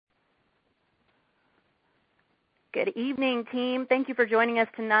Good evening, team. Thank you for joining us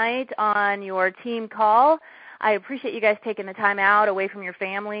tonight on your team call. I appreciate you guys taking the time out away from your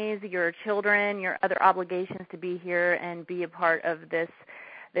families, your children, your other obligations to be here and be a part of this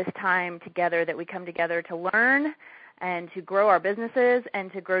time together that we come together to learn and to grow our businesses and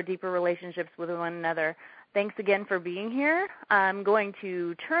to grow deeper relationships with one another. Thanks again for being here. I'm going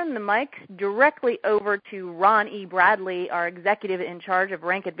to turn the mic directly over to Ron E. Bradley, our executive in charge of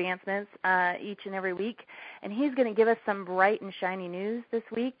rank advancements each and every week, and he's going to give us some bright and shiny news this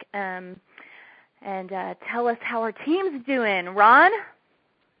week and tell us how our team's doing. Ron?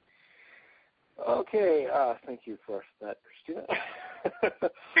 Okay, thank you for that, Christina.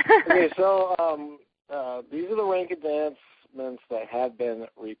 Okay, so these are the rank advancements that have been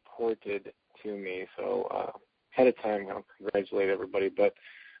reported to me. So ahead of time, I'll congratulate everybody. But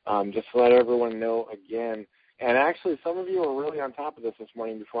just to let everyone know again, and actually some of you were really on top of this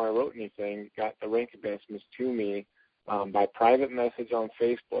morning before I wrote anything, got the rank advancements to me by private message on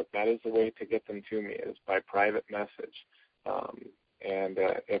Facebook. That is the way to get them to me, is by private message. And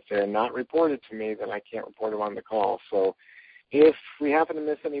if they're not reported to me, then I can't report them on the call. So if we happen to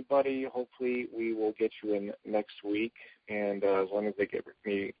miss anybody, hopefully we will get you in next week, and as long as they get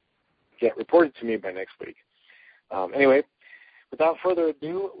reported to me by next week. Anyway, without further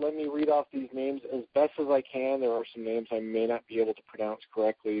ado, let me read off these names as best as I can. There are some names I may not be able to pronounce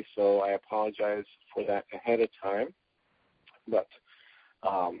correctly, so I apologize for that ahead of time. But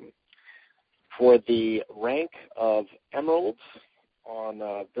for the rank of emeralds on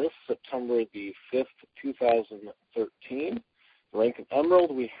this September the 5th, 2013, the rank of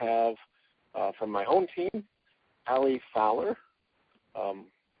emerald we have from my own team, Allie Fowler.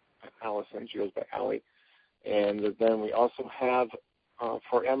 Allison, she goes by Allie. And then we also have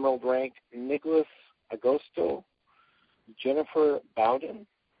for emerald rank, Nicholas Agosto, Jennifer Bowden,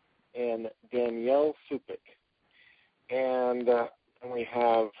 and Danielle Supik. And we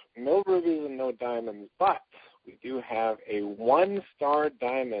have no rubies and no diamonds, but we do have a 1-star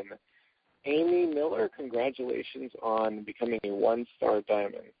diamond. Amy Miller, congratulations on becoming a 1-star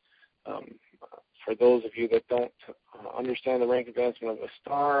diamond. For those of you that don't understand the rank advancement of a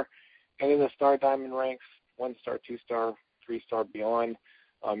star, any of the star diamond ranks, 1-star, 2-star, 3-star beyond,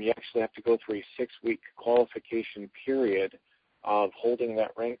 you actually have to go through a 6-week qualification period of holding that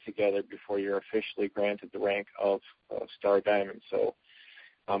rank together before you're officially granted the rank of star diamond. So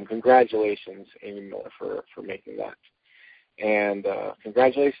congratulations, Amy Miller, for making that. And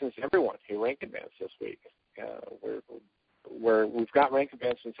congratulations to everyone who rank advanced this week. We've got rank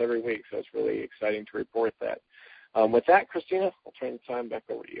advancements every week, so it's really exciting to report that. With that, Christina, I'll turn the time back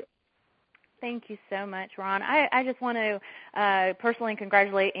over to you. Thank you so much, Ron. I just want to personally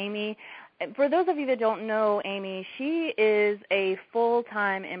congratulate Amy. For those of you that don't know Amy, she is a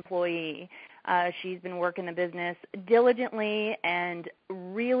full-time employee. She's been working the business diligently and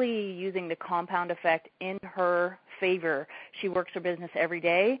really using the compound effect in her favor. She works her business every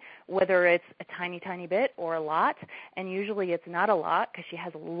day, whether it's a tiny, tiny bit or a lot, and usually it's not a lot because she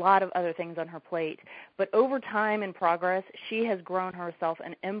has a lot of other things on her plate. But over time and progress, she has grown herself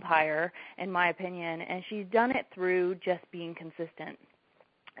an empire, in my opinion, and she's done it through just being consistent.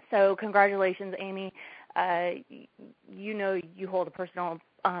 So congratulations, Amy. You know you hold a personal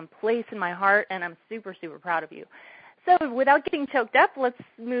place in my heart, and I'm super, super proud of you. So without getting choked up, let's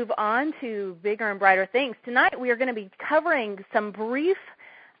move on to bigger and brighter things. Tonight we are going to be covering some brief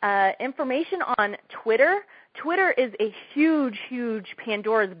information on Twitter. Twitter is a huge, huge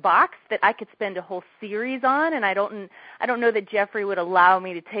Pandora's box that I could spend a whole series on, and I don't know that Jeffrey would allow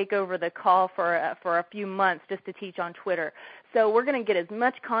me to take over the call for a few months just to teach on Twitter. So we're going to get as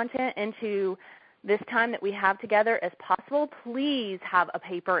much content into this time that we have together as possible. Please have a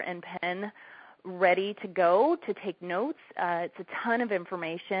paper and pen ready to go to take notes. It's a ton of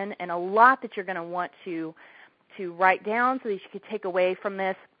information and a lot that you're going to want to write down so that you could take away from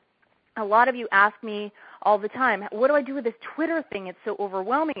this. A lot of you ask me all the time, what do I do with this Twitter thing? It's so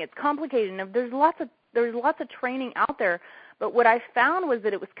overwhelming. It's complicated. And there's lots of training out there. But what I found was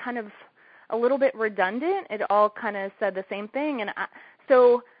that it was kind of a little bit redundant. It all kind of said the same thing. And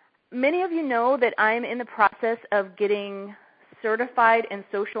so many of you know that I'm in the process of getting certified in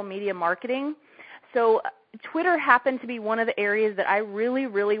social media marketing. So Twitter happened to be one of the areas that I really,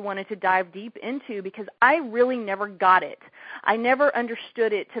 really wanted to dive deep into because I really never got it. I never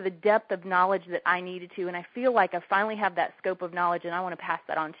understood it to the depth of knowledge that I needed to, and I feel like I finally have that scope of knowledge, and I want to pass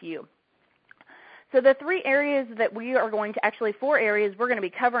that on to you. So the 4 areas we're going to be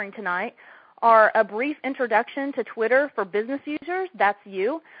covering tonight are a brief introduction to Twitter for business users. That's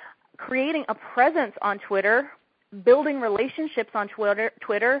you. Creating a presence on Twitter building relationships on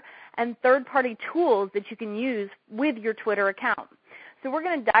Twitter, and third-party tools that you can use with your Twitter account. So we're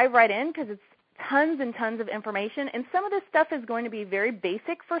going to dive right in because it's tons and tons of information, and some of this stuff is going to be very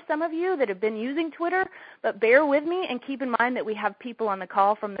basic for some of you that have been using Twitter, but bear with me and keep in mind that we have people on the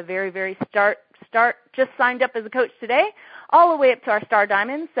call from the very, very start, just signed up as a coach today, all the way up to our Star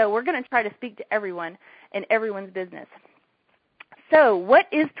Diamond, so we're going to try to speak to everyone in everyone's business. So what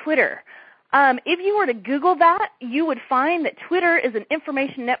is Twitter? If you were to Google that, you would find that Twitter is an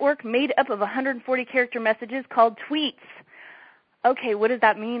information network made up of 140-character messages called tweets. Okay, what does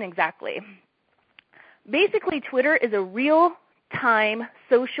that mean exactly? Basically, Twitter is a real-time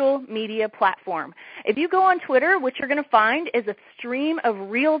social media platform. If you go on Twitter, what you're going to find is a stream of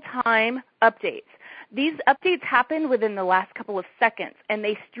real-time updates. These updates happen within the last couple of seconds, and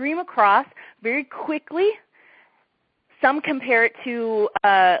they stream across very quickly. Some compare it to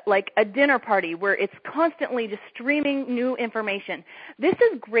like a dinner party where it's constantly just streaming new information. This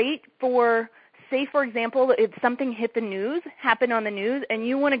is great for, say, for example, if something happened on the news, and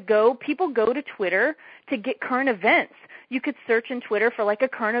you want to go, people go to Twitter to get current events. You could search in Twitter for like a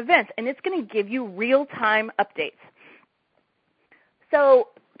current event, and it's going to give you real-time updates. So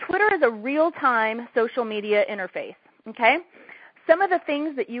Twitter is a real-time social media interface, okay? Some of the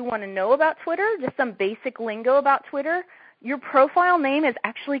things that you want to know about Twitter, just some basic lingo about Twitter, your profile name is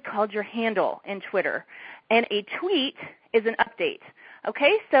actually called your handle in Twitter, and a tweet is an update.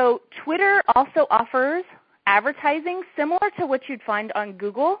 Okay, so Twitter also offers advertising similar to what you'd find on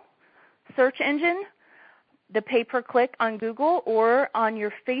Google search engine, the pay-per-click on Google, or on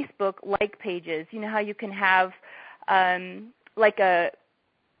your Facebook like pages. You know how you can have like a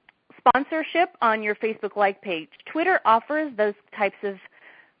sponsorship on your Facebook like page. Twitter offers those types of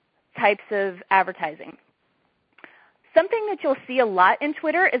advertising. Something that you'll see a lot in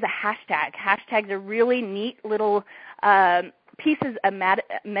Twitter is a hashtag. Hashtags are really neat little pieces of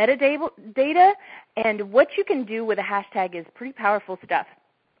metadata, and what you can do with a hashtag is pretty powerful stuff.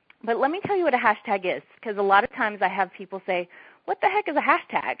 But let me tell you what a hashtag is, because a lot of times I have people say, what the heck is a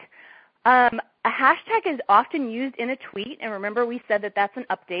hashtag? A hashtag is often used in a tweet, and remember we said that that's an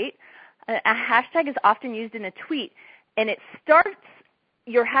update. A hashtag is often used in a tweet, and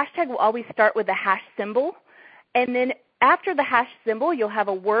your hashtag will always start with a hash symbol, and then after the hash symbol you'll have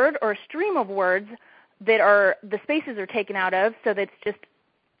a word or a stream of words that the spaces are taken out of, so that it's just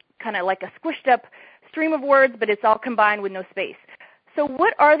kind of like a squished up stream of words, but it's all combined with no space. So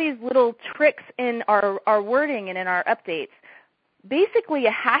what are these little tricks in our wording and in our updates? Basically,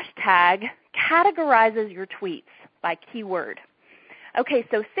 a hashtag categorizes your tweets by keyword. Okay,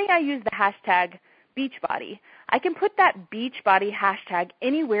 so say I use the hashtag Beachbody. I can put that Beachbody hashtag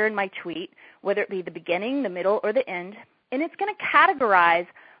anywhere in my tweet, whether it be the beginning, the middle, or the end, and it's going to categorize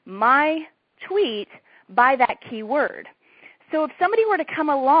my tweet by that keyword. So if somebody were to come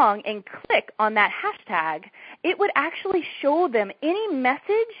along and click on that hashtag, it would actually show them any message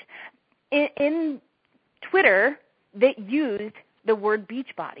in Twitter that used the word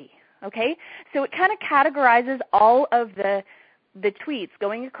Beachbody. Okay? So it kind of categorizes all of the tweets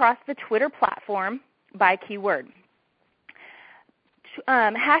going across the Twitter platform by keyword.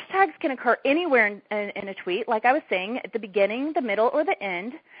 Hashtags can occur anywhere in a tweet, like I was saying, at the beginning, the middle, or the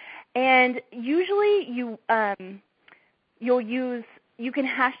end. And usually you can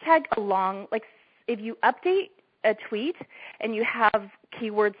hashtag along, like if you update a tweet and you have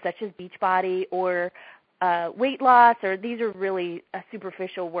keywords such as Beachbody or weight loss, or these are really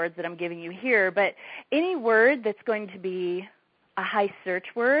superficial words that I'm giving you here, but any word that's going to be a high search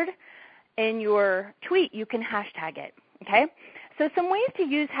word in your tweet, you can hashtag it, okay? So some ways to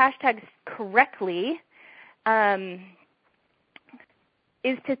use hashtags correctly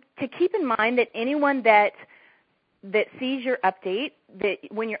is to keep in mind that anyone that sees your update, that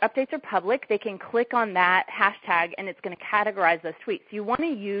when your updates are public, they can click on that hashtag and it's going to categorize those tweets. You want to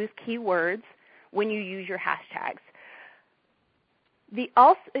use keywords when you use your hashtags.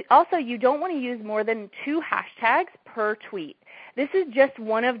 Also, you don't want to use more than 2 hashtags per tweet. This is just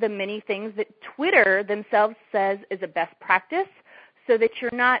one of the many things that Twitter themselves says is a best practice so that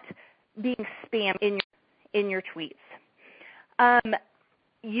you're not being spammed in your tweets.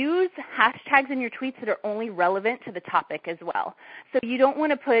 Use hashtags in your tweets that are only relevant to the topic as well. So you don't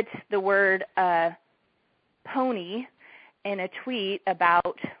want to put the word pony in a tweet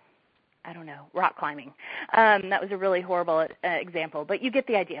about, I don't know, rock climbing. That was a really horrible example, but you get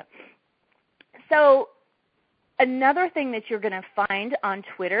the idea. So another thing that you're going to find on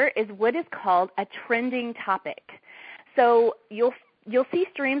Twitter is what is called a trending topic. So you'll see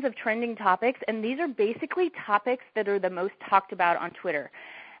streams of trending topics, and these are basically topics that are the most talked about on Twitter.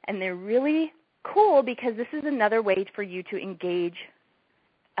 And they're really cool because this is another way for you to engage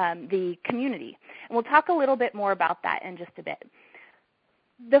the community. And we'll talk a little bit more about that in just a bit.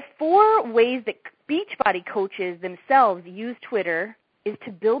 The 4 ways that Beachbody coaches themselves use Twitter is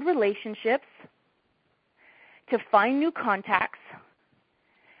to build relationships, to find new contacts,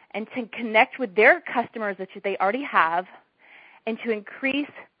 and to connect with their customers that they already have, and to increase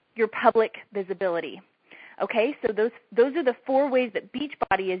your public visibility. Okay, so those are the 4 ways that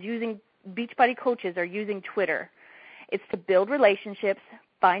Beachbody coaches are using Twitter. It's to build relationships,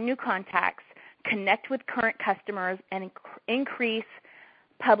 find new contacts, connect with current customers, and increase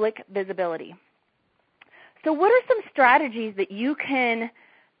public visibility. So what are some strategies that you can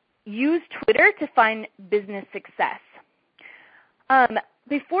use Twitter to find business success?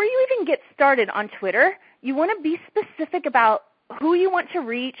 Before you even get started on Twitter, you want to be specific about who you want to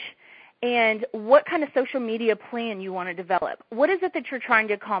reach and what kind of social media plan you want to develop. What is it that you're trying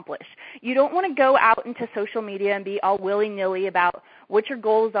to accomplish? You don't want to go out into social media and be all willy-nilly about what your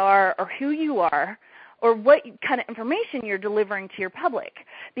goals are or who you are or what kind of information you're delivering to your public,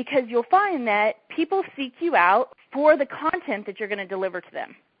 because you'll find that people seek you out for the content that you're going to deliver to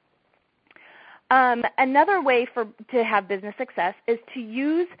them. Another way to have business success is to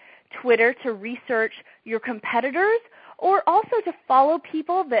use Twitter to research your competitors or also to follow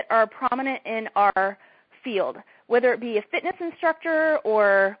people that are prominent in our field, whether it be a fitness instructor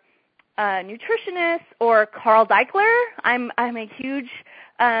or a nutritionist or Carl Deichler. I'm a huge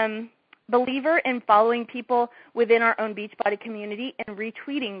believer in following people within our own Beachbody community and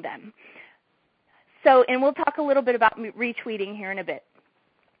retweeting them. And we'll talk a little bit about retweeting here in a bit.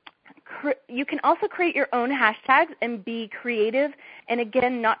 You can also create your own hashtags and be creative and,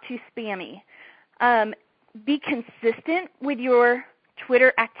 again, not too spammy. Be consistent with your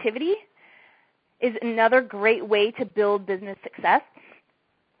Twitter activity is another great way to build business success.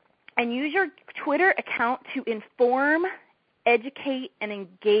 And use your Twitter account to inform, educate, and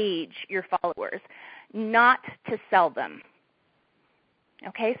engage your followers, not to sell them.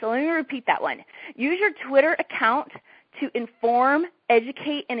 Okay, so let me repeat that one. Use your Twitter account to inform,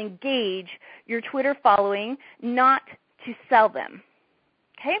 educate, and engage your Twitter following, not to sell them.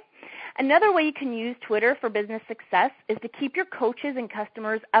 Okay? Another way you can use Twitter for business success is to keep your coaches and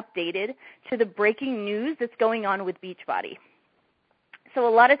customers updated to the breaking news that's going on with Beachbody. So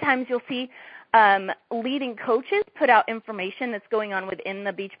a lot of times you'll see leading coaches put out information that's going on within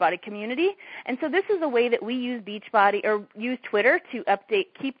the Beachbody community. And so this is a way that we use use Twitter to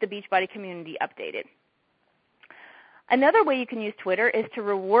keep the Beachbody community updated. Another way you can use Twitter is to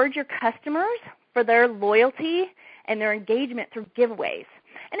reward your customers for their loyalty and their engagement through giveaways.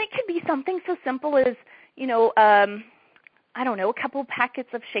 And it could be something so simple as, a couple packets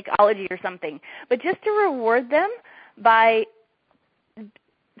of Shakeology or something. But just to reward them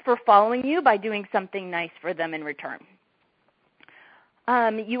for following you by doing something nice for them in return.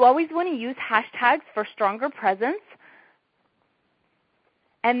 You always want to use hashtags for stronger presence.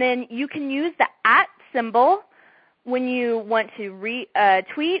 And then you can use the @ symbol when you want to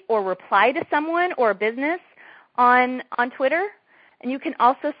tweet or reply to someone or a business on Twitter. And you can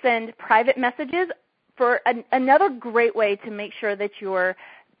also send private messages for another great way to make sure that you're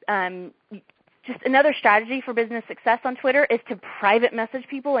just another strategy for business success on Twitter is to private message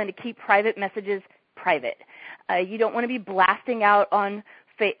people and to keep private messages private. You don't want to be blasting out on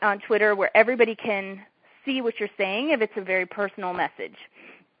Twitter where everybody can see what you're saying if it's a very personal message.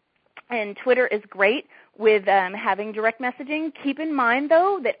 And Twitter is great with having direct messaging. Keep in mind,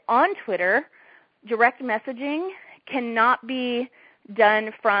 though, that on Twitter, direct messaging cannot be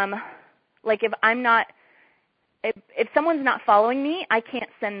done from, like, if someone's not following me, I can't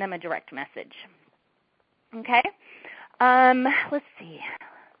send them a direct message. Okay? Let's see.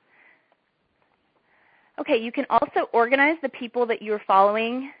 Okay, you can also organize the people that you're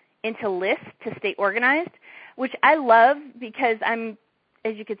following into lists to stay organized, which I love because I'm,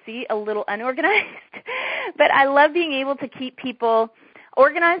 as you can see, a little unorganized. But I love being able to keep people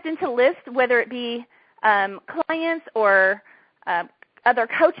organized into lists, whether it be clients or other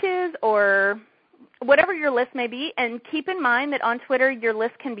coaches or whatever your list may be. And keep in mind that on Twitter, your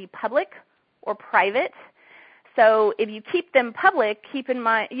list can be public or private. So if you keep them public, keep in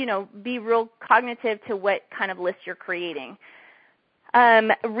mind, be real cognitive to what kind of list you're creating.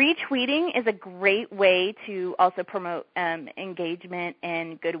 Retweeting is a great way to also promote engagement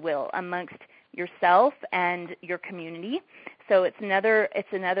and goodwill amongst yourself and your community. So it's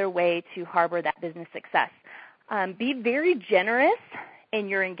another way to harbor that business success. Be very generous in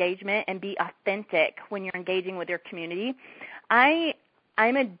your engagement and be authentic when you're engaging with your community. I'm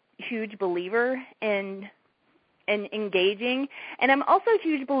a huge believer in and engaging. And I'm also a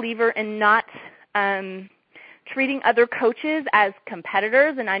huge believer in not treating other coaches as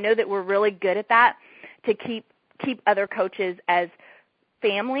competitors, and I know that we're really good at that, to keep other coaches as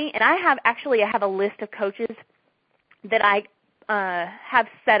family. And I have a list of coaches that I have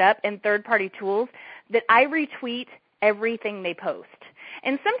set up in third-party tools that I retweet everything they post.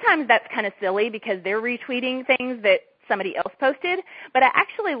 And sometimes that's kind of silly because they're retweeting things that somebody else posted, but I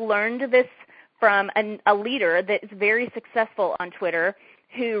actually learned this from a leader that is very successful on Twitter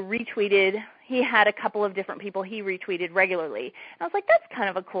who retweeted. He had a couple of different people he retweeted regularly. And I was like, that's kind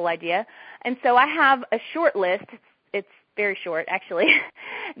of a cool idea. And so I have a short list. It's very short, actually,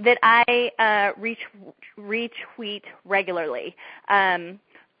 that I retweet regularly. I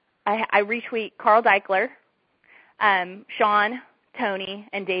retweet Carl Deichler, Sean, Tony,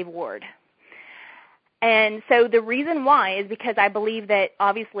 and Dave Ward. And so the reason why is because I believe that,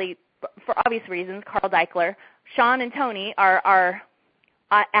 obviously, for obvious reasons, Carl Deichler, Sean, and Tony are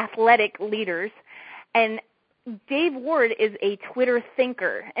athletic leaders, and Dave Ward is a Twitter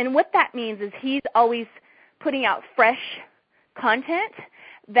thinker. And what that means is he's always putting out fresh content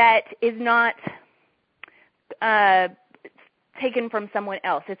that is not taken from someone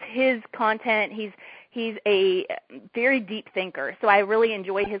else. It's his content. He's a very deep thinker, so I really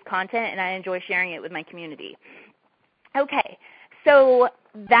enjoy his content, and I enjoy sharing it with my community. Okay, so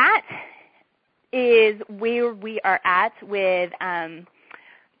that is where we are at with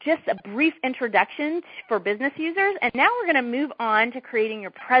just a brief introduction for business users, and now we're going to move on to creating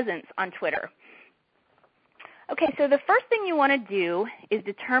your presence on Twitter. Okay, so the first thing you want to do is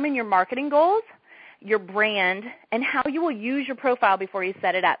determine your marketing goals, your brand, and how you will use your profile before you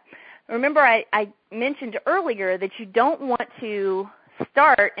set it up. Remember, I mentioned earlier that you don't want to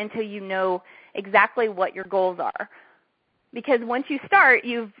start until you know exactly what your goals are. Because once you start,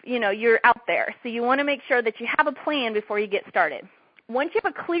 you're out there. So you want to make sure that you have a plan before you get started. Once you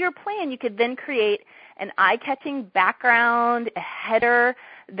have a clear plan, you could then create an eye-catching background, a header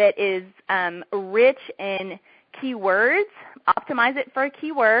that is rich in keywords, optimize it for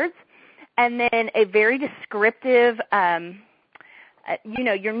keywords, and then a very descriptive,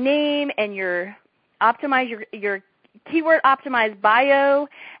 your name and your keyword optimized bio,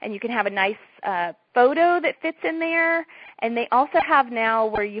 and you can have a nice photo that fits in there. And they also have now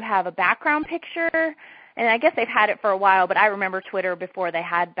where you have a background picture, and I guess they've had it for a while, but I remember Twitter before they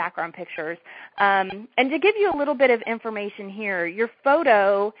had background pictures. And to give you a little bit of information here, your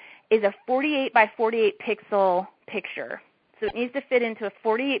photo is a 48 by 48 pixel picture. So it needs to fit into a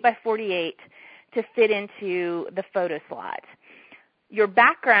 48 by 48 to fit into the photo slot. Your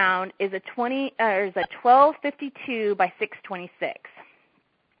background is a 1252 by 626.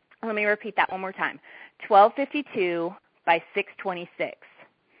 Let me repeat that one more time. 1252 by 626.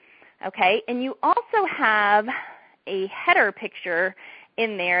 Okay, and you also have a header picture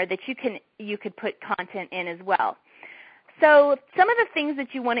in there that you could put content in as well. So some of the things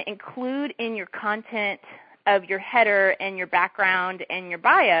that you want to include in your content of your header and your background and your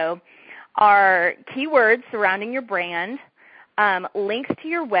bio are keywords surrounding your brand, links to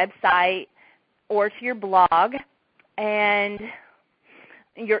your website or to your blog, and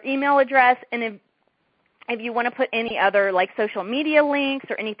your email address, and if you want to put any other like social media links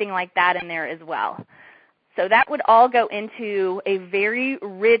or anything like that in there as well. So that would all go into a very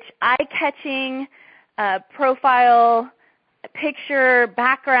rich, eye-catching profile, picture,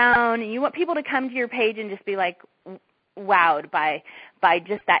 background. You want people to come to your page and just be like wowed by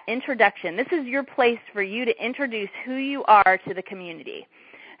just that introduction. This is your place for you to introduce who you are to the community.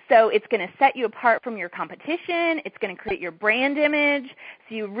 So it's going to set you apart from your competition. It's going to create your brand image.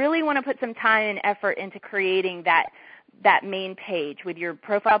 So you really want to put some time and effort into creating that main page with your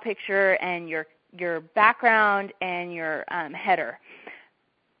profile picture and your background and your header.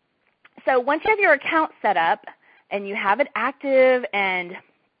 So once you have your account set up and you have it active, and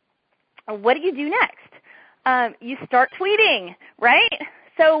what do you do next? You start tweeting, right?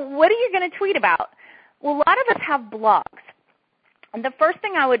 So what are you going to tweet about? Well, a lot of us have blogs. And the first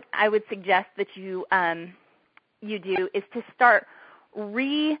thing I would suggest that you do is to start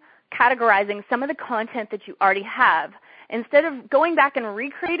recategorizing some of the content that you already have. Instead of going back and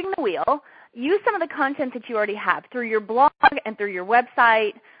recreating the wheel, use some of the content that you already have through your blog and through your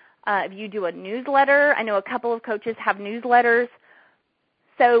website. If you do a newsletter, I know a couple of coaches have newsletters.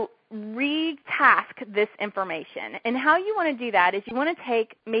 So retask this information. And how you want to do that is you want to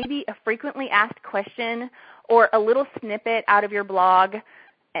take maybe a frequently asked question or a little snippet out of your blog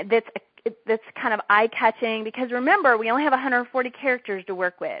that's kind of eye-catching, because remember, we only have 140 characters to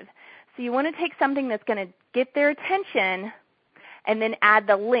work with. So you want to take something that's going to get their attention and then add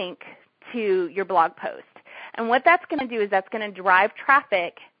the link to your blog post. And what that's going to do is that's going to drive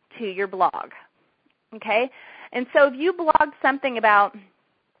traffic to your blog. Okay? And so if you blogged something about,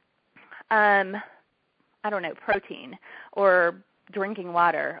 protein or drinking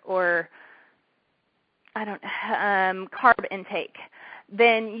water or, carb intake,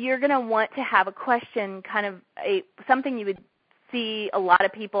 then you're going to want to have a question, something you would see a lot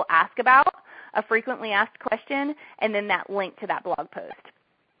of people ask about, a frequently asked question, and then that link to that blog post.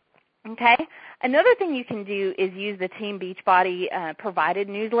 Okay? Another thing you can do is use the Team Beachbody provided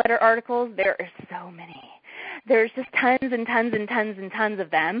newsletter articles. There are so many. There's just tons and tons and tons and tons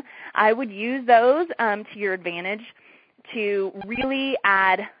of them. I would use those to your advantage to really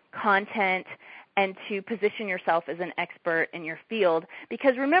add content and to position yourself as an expert in your field.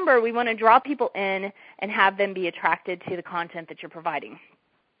 Because remember, we want to draw people in and have them be attracted to the content that you're providing.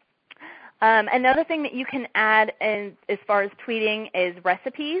 Another thing that you can add as far as tweeting is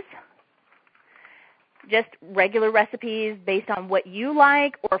recipes. Just regular recipes based on what you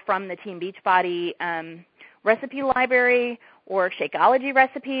like or from the Team Beachbody recipe library or Shakeology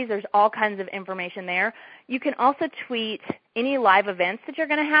recipes. There's all kinds of information there. You can also tweet any live events that you're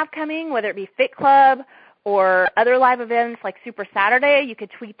going to have coming, whether it be Fit Club or other live events like Super Saturday. You could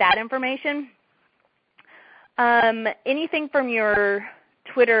tweet that information. Anything from your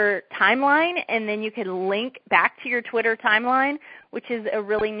Twitter timeline, and then you can link back to your Twitter timeline, which is a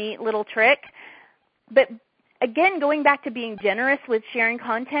really neat little trick. But again, going back to being generous with sharing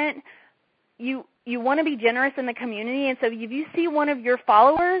content, you want to be generous in the community, and so if you see one of your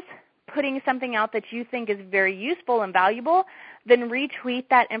followers putting something out that you think is very useful and valuable, then retweet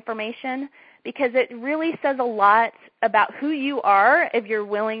that information, because it really says a lot about who you are if you're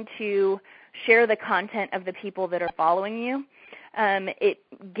willing to share the content of the people that are following you. It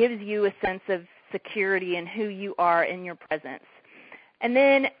gives you a sense of security in who you are in your presence. And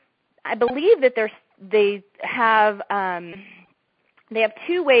then I believe that they have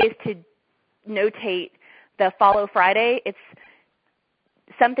two ways to notate the Follow Friday. It's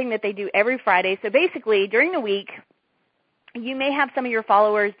something that they do every Friday. So basically, during the week, you may have some of your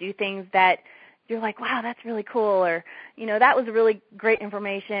followers do things that you're like, wow, that's really cool, or, that was really great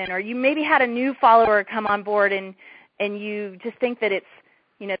information, or you maybe had a new follower come on board and you just think that it's,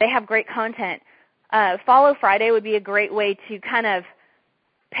 they have great content. Follow Friday would be a great way to kind of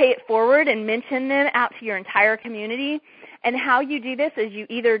pay it forward and mention them out to your entire community. And how you do this is you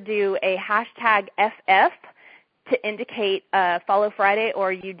either do a hashtag FF to indicate Follow Friday,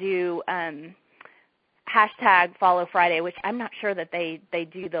 or you do hashtag Follow Friday, which I'm not sure that they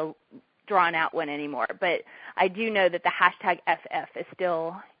do the drawn out one anymore. But I do know that the hashtag FF is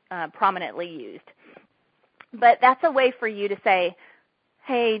still prominently used. But that's a way for you to say,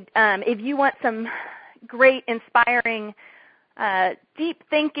 hey, if you want some great, inspiring, deep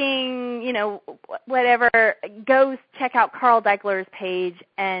thinking, whatever, go check out Carl Deichler's page,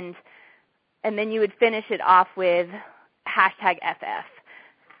 and then you would finish it off with hashtag FF.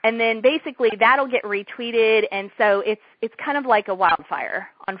 And then basically that'll get retweeted, and so it's kind of like a wildfire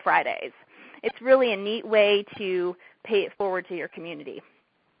on Fridays. It's really a neat way to pay it forward to your community.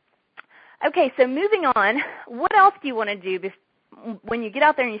 Okay, so moving on, what else do you want to do when you get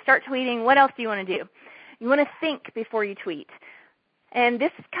out there and you start tweeting? What else do you want to do? You want to think before you tweet. And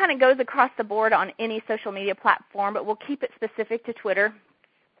this kind of goes across the board on any social media platform, but we'll keep it specific to Twitter.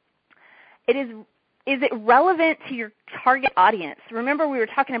 Is it relevant to your target audience? Remember, we were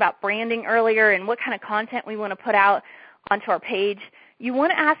talking about branding earlier and what kind of content we want to put out onto our page. You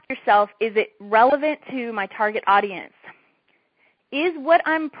want to ask yourself, is it relevant to my target audience? Is what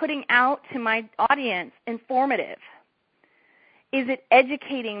I'm putting out to my audience informative? Is it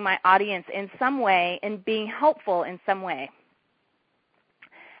educating my audience in some way and being helpful in some way?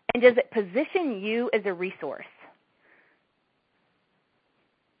 And does it position you as a resource?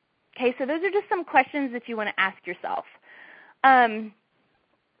 Okay, so those are just some questions that you want to ask yourself. And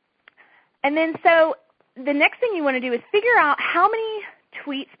then so the next thing you want to do is figure out how many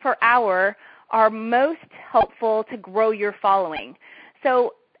tweets per hour are most helpful to grow your following.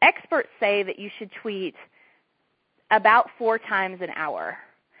 So experts say that you should tweet about 4 times an hour.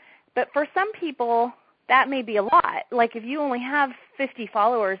 But for some people, that may be a lot. Like if you only have 50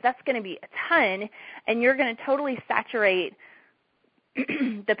 followers, that's going to be a ton, and you're going to totally saturate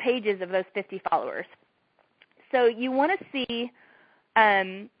the pages of those 50 followers. So you want to see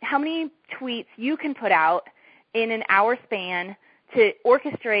how many tweets you can put out in an hour span to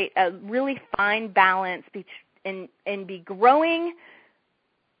orchestrate a really fine balance and be growing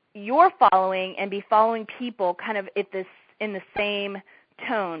your following and be following people kind of in the same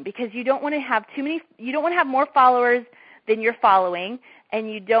tone, because you don't want to have more followers than you're following,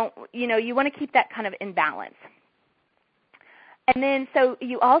 and you don't, you want to keep that kind of in balance. And then so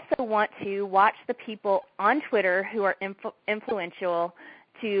you also want to watch the people on Twitter who are influential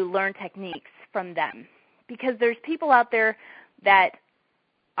to learn techniques from them, because there's people out there that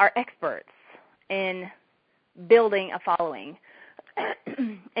are experts in building a following,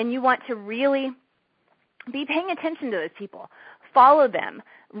 and you want to really be paying attention to those people. Follow them.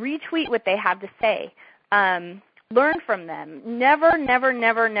 Retweet what they have to say. Learn from them. Never, never,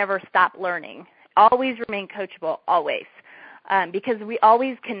 never, never stop learning. Always remain coachable, always, because we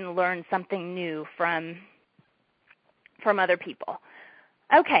always can learn something new from other people.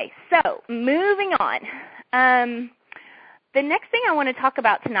 Okay, so moving on. The next thing I want to talk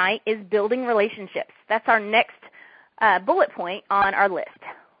about tonight is building relationships. That's our next bullet point on our list.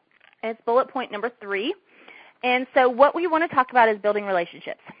 It's bullet point number 3. And so what we want to talk about is building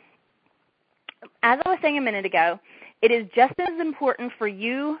relationships. As I was saying a minute ago, it is just as important for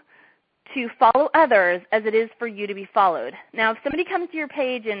you to follow others as it is for you to be followed. Now, if somebody comes to your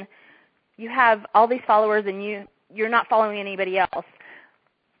page and you have all these followers and you're not following anybody else,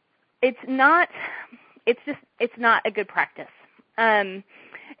 it's not a good practice.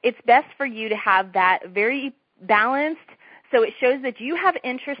 It's best for you to have that very balanced, so it shows that you have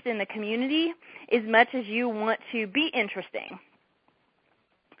interest in the community as much as you want to be interesting.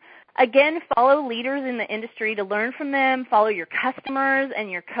 Again, follow leaders in the industry to learn from them. Follow your customers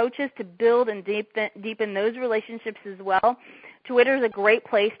and your coaches to build and deepen those relationships as well. Twitter is a great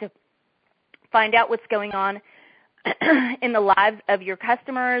place to find out what's going on in the lives of your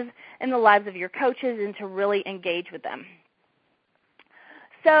customers, in the lives of your coaches, and to really engage with them.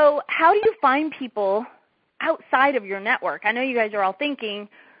 So how do you find people outside of your network? I know you guys are all thinking,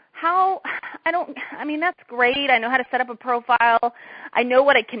 that's great. I know how to set up a profile. I know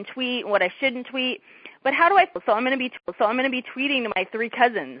what I can tweet and what I shouldn't tweet. But how do I? So I'm going to be tweeting to my 3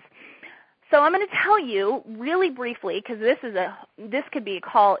 cousins. So I'm going to tell you really briefly, because this could be a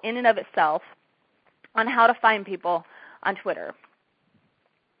call in and of itself, on how to find people on Twitter.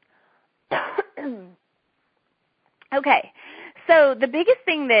 Okay, so the biggest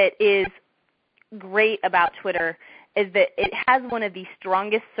thing that is great about Twitter is that it has one of the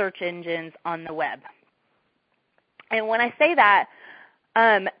strongest search engines on the web. And when I say that,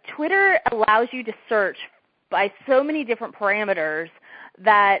 Twitter allows you to search by so many different parameters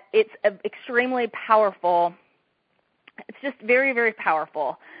that it's extremely powerful. It's just very, very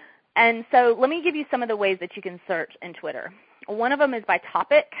powerful. And so let me give you some of the ways that you can search in Twitter. One of them is by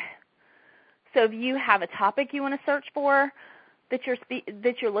topic. So if you have a topic you want to search for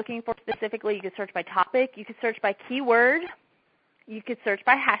that you're looking for specifically, you can search by topic. You can search by keyword. You could search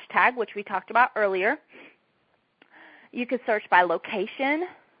by hashtag, which we talked about earlier. You could search by location.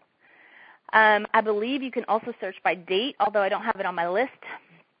 I believe you can also search by date, although I don't have it on my list.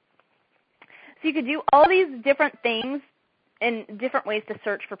 So you could do all these different things and different ways to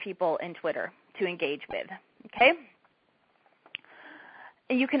search for people in Twitter to engage with, okay?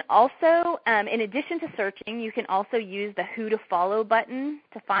 And you can also, in addition to searching, you can also use the Who to Follow button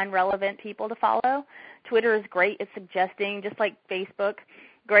to find relevant people to follow. Twitter is great at suggesting, just like Facebook,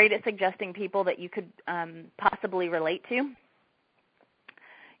 great at suggesting people that you could possibly relate to.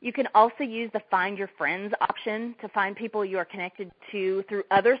 You can also use the Find Your Friends option to find people you are connected to through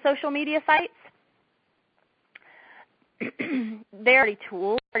other social media sites. There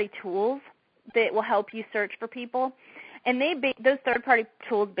are already tools that will help you search for people, and those third-party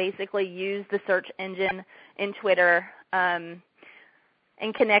tools basically use the search engine in Twitter and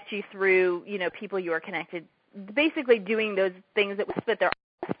connect you through, people you are connected. Basically, doing those things that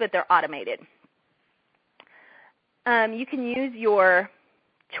they're automated. You can use your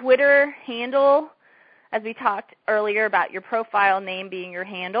Twitter handle, as we talked earlier about your profile name being your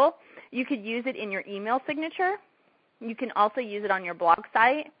handle. You could use it in your email signature. You can also use it on your blog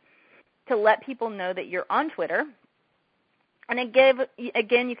site to let people know that you're on Twitter. And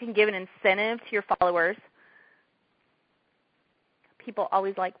again, you can give an incentive to your followers. People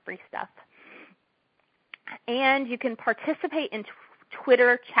always like free stuff. And you can participate in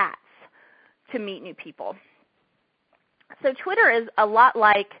Twitter chats to meet new people. So Twitter is a lot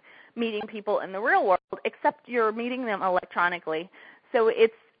like meeting people in the real world, except you're meeting them electronically. So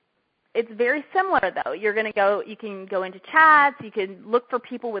it's very similar, though. You can go into chats. You can look for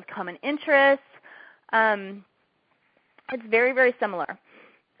people with common interests. It's very, very similar.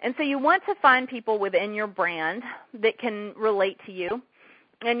 And so you want to find people within your brand that can relate to you,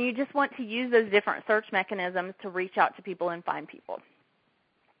 and you just want to use those different search mechanisms to reach out to people and find people.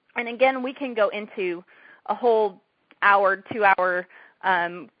 And again, we can go into a whole 2-hour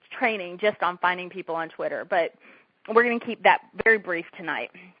training just on finding people on Twitter. But we're going to keep that very brief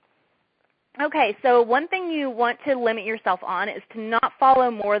tonight. Okay, so one thing you want to limit yourself on is to not follow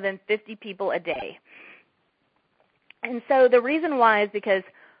more than 50 people a day. And so the reason why is because,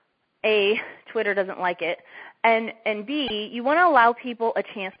 A, Twitter doesn't like it, and B, you want to allow people a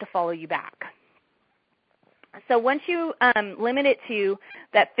chance to follow you back. So once you limit it to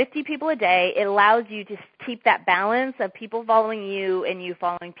that 50 people a day, it allows you to keep that balance of people following you and you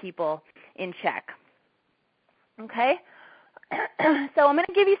following people in check. Okay? So I'm going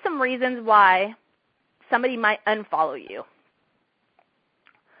to give you some reasons why somebody might unfollow you.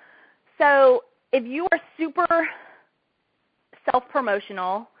 So if you are super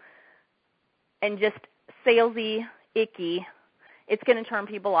self-promotional and just salesy, icky, it's going to turn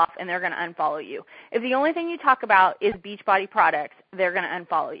people off and they're going to unfollow you. If the only thing you talk about is Beachbody products, they're going to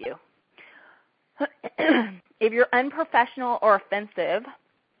unfollow you. If you're unprofessional or offensive,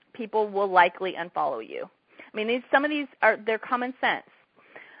 people will likely unfollow you. I mean, some of these they're common sense.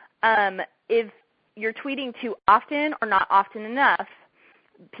 If you're tweeting too often or not often enough,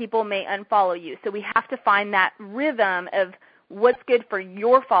 people may unfollow you. So we have to find that rhythm of what's good for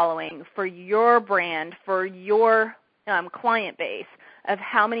your following, for your brand, for your client base, of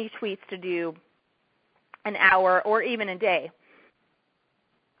how many tweets to do an hour or even a day.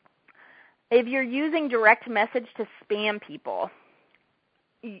 If you're using direct message to spam people,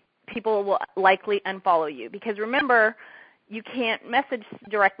 people will likely unfollow you, because remember, you can't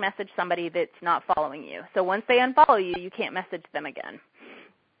direct message somebody that's not following you. So once they unfollow you, you can't message them again.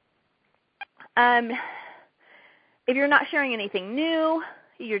 If you're not sharing anything new,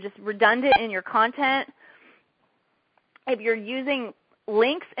 you're just redundant in your content. If you're using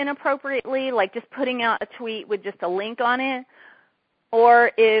links inappropriately, like just putting out a tweet with just a link on it,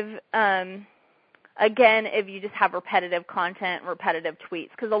 or if if you just have repetitive content, repetitive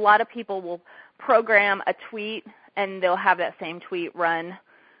tweets, because a lot of people will program a tweet and they'll have that same tweet run,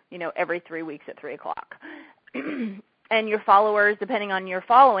 every 3 weeks at 3 o'clock. And your followers, depending on your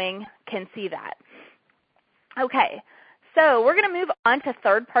following, can see that. Okay, so we're going to move on to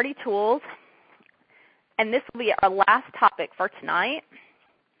third-party tools, and this will be our last topic for tonight.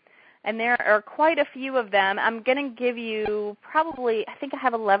 And there are quite a few of them. I'm going to give you I think I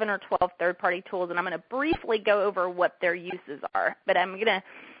have 11 or 12 third-party tools, and I'm going to briefly go over what their uses are. But I'm going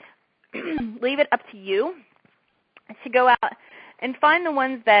to leave it up to you to go out and find the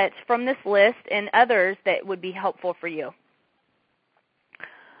ones that from this list and others that would be helpful for you.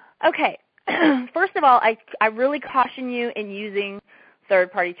 Okay, first of all, I really caution you in using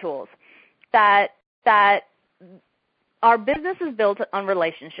third-party tools. That our business is built on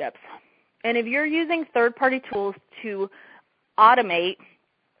relationships. And if you're using third-party tools to automate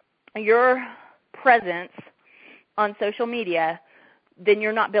your presence on social media, then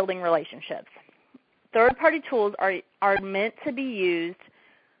you're not building relationships. Third-party tools are meant to be used,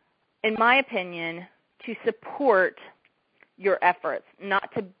 in my opinion, to support your efforts, not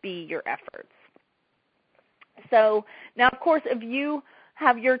to be your efforts. So now, of course, if you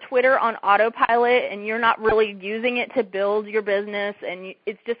have your Twitter on autopilot and you're not really using it to build your business and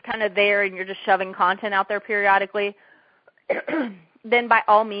it's just kind of there and you're just shoving content out there periodically, then by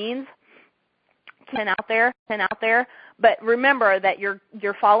all means, send out there. But remember that your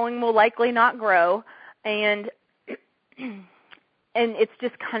following will likely not grow, and it's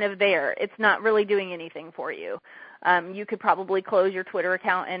just kind of there. It's not really doing anything for you. You could probably close your Twitter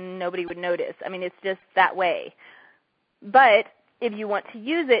account and nobody would notice. I mean, it's just that way. But if you want to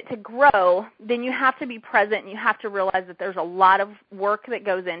use it to grow, then you have to be present, and you have to realize that there's a lot of work that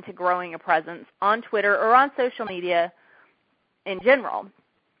goes into growing a presence on Twitter or on social media in general.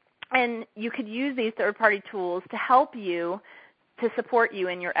 And you could use these third-party tools to help you, to support you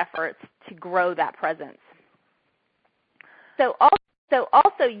in your efforts to grow that presence. So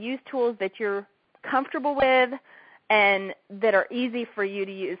also use tools that you're comfortable with and that are easy for you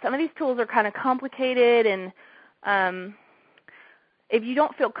to use. Some of these tools are kind of complicated, and if you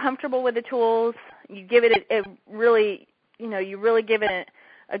don't feel comfortable with the tools, you give it you really give it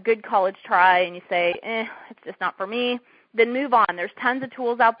a good college try, and you say, it's just not for me, then move on. There's tons of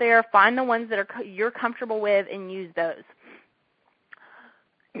tools out there. Find the ones that you're comfortable with and use those.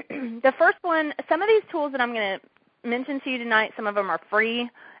 The first one, some of these tools that I'm going to mention to you tonight, some of them are free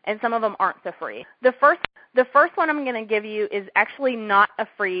and some of them aren't so free. The first one I'm going to give you is actually not a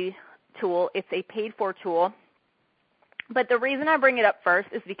free tool. It's a paid-for tool. But the reason I bring it up first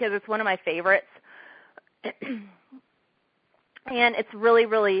is because it's one of my favorites, and it's really,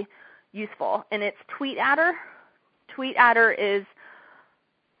 really useful, and it's TweetAdder. TweetAdder is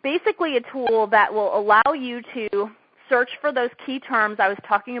basically a tool that will allow you to search for those key terms I was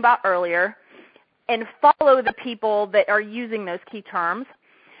talking about earlier and follow the people that are using those key terms.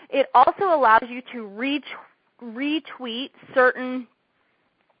 It also allows you to retweet certain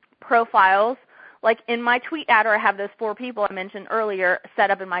profiles. Like in my tweet adder, I have those 4 people I mentioned earlier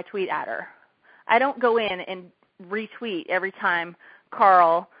set up in my tweet adder. I don't go in and retweet every time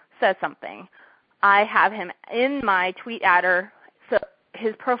Carl says something. I have him in my tweet adder, so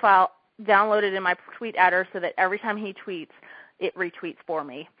his profile downloaded in my tweet adder so that every time he tweets, it retweets for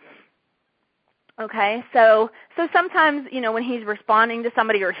me. Okay, so sometimes, when he's responding to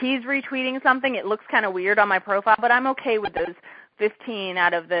somebody or he's retweeting something, it looks kind of weird on my profile, but I'm okay with those 15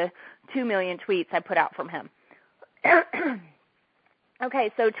 out of the 2 million tweets I put out from him.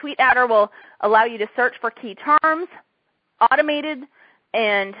 Okay, so Tweet Adder will allow you to search for key terms, automated,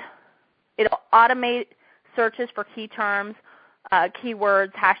 and it'll automate searches for key terms,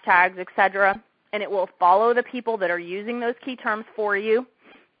 keywords, hashtags, etc., and it will follow the people that are using those key terms for you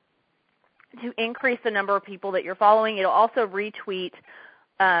to increase the number of people that you're following. It'll also retweet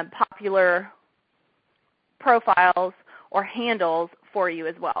popular profiles or handles for you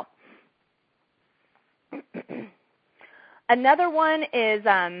as well. Another one is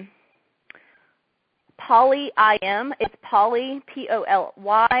Poly.im. It's Poly,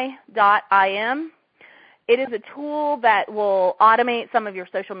 Poly.im. It is a tool that will automate some of your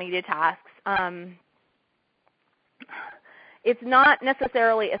social media tasks. It's not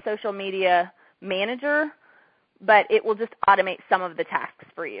necessarily a social media manager, but it will just automate some of the tasks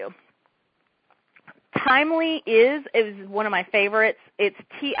for you. Timely is one of my favorites. It's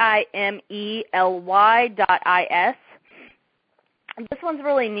timely.is. This one's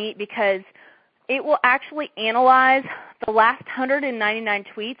really neat because it will actually analyze the last 199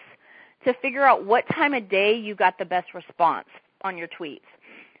 tweets to figure out what time of day you got the best response on your tweets.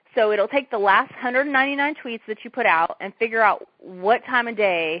 So it'll take the last 199 tweets that you put out and figure out what time of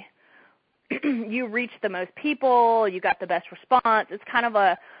day you reached the most people, you got the best response. It's kind of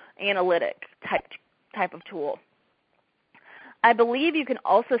a analytic type of tool. I believe you can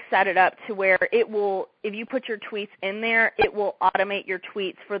also set it up to where it will, if you put your tweets in there, it will automate your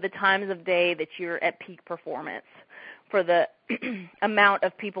tweets for the times of day that you're at peak performance, for the amount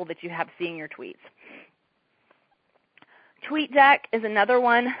of people that you have seeing your tweets. TweetDeck is another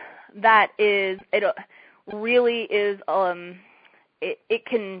one that it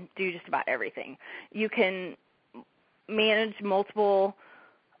can do just about everything. You can manage multiple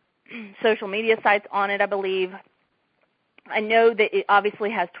social media sites on it, I believe. I know that it obviously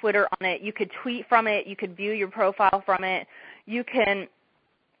has Twitter on it. You could tweet from it. You could view your profile from it. You can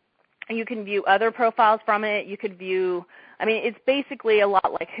view other profiles from it. You could view, it's basically a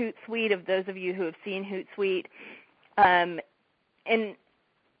lot like Hootsuite, of those of you who have seen Hootsuite. And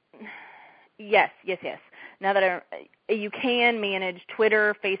yes. Now that you can manage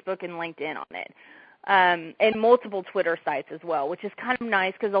Twitter, Facebook, and LinkedIn on it, and multiple Twitter sites as well, which is kind of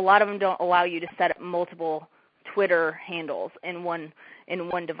nice because a lot of them don't allow you to set up multiple Twitter handles in one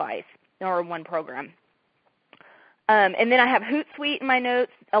device or one program. And then I have Hootsuite in my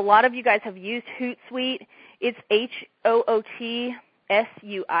notes. A lot of you guys have used Hootsuite. It's HOOTSUITE,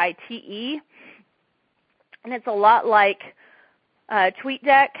 and it's a lot like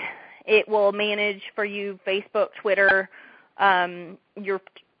TweetDeck. It will manage for you Facebook, Twitter, your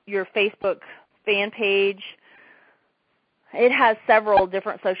Facebook fan page. It has several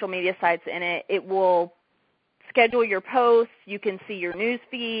different social media sites in it. It will schedule your posts. You can see your news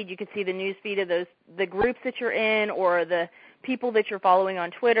feed. You can see the news feed of the groups that you're in or the people that you're following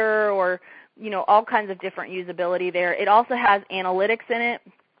on Twitter, or all kinds of different usability there. It also has analytics in it.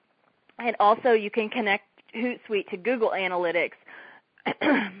 And also you can connect Hootsuite to Google Analytics,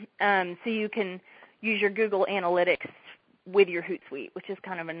 so you can use your Google Analytics with your Hootsuite, which is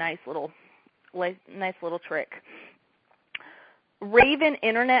kind of a nice little trick. Raven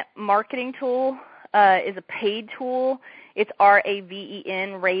Internet Marketing Tool is a paid tool. It's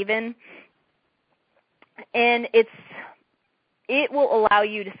RAVEN, Raven, and it will allow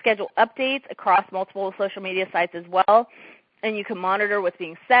you to schedule updates across multiple social media sites as well, and you can monitor what's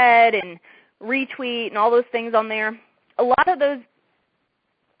being said and retweet and all those things on there. A lot of those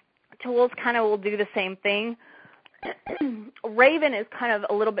tools kind of will do the same thing. Raven is kind of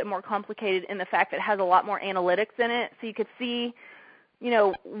a little bit more complicated in the fact that it has a lot more analytics in it, so you could see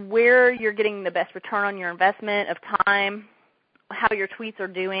where you're getting the best return on your investment of time, how your tweets are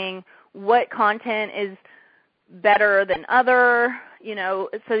doing, what content is better than other,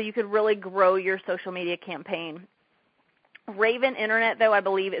 so you could really grow your social media campaign. Raven Internet, though, I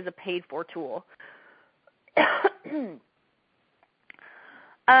believe is a paid-for tool.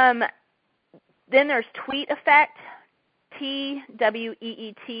 Then there's Tweet Effect,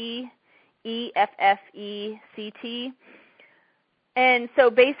 TWEET EFFECT. And so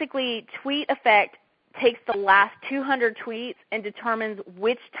basically, Tweet Effect takes the last 200 tweets and determines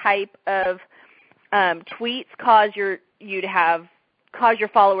which type of tweets cause your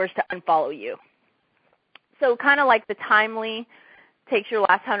followers to unfollow you. So kind of like the Timely takes your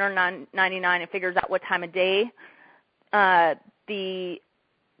last 199 and figures out what time of day. The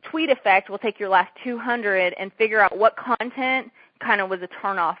Tweet Effect will take your last 200 and figure out what content kind of was a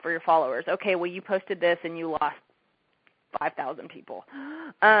turnoff for your followers. Okay, well, you posted this and you lost 5,000 people.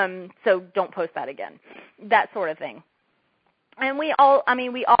 So don't post that again. That sort of thing. And we all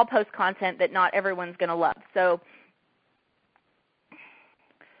post content that not everyone's going to love. So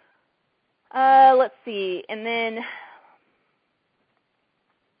let's see. And then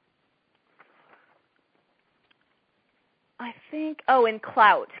I think, and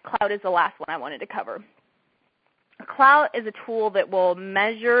Clout. Clout is the last one I wanted to cover. Clout is a tool that will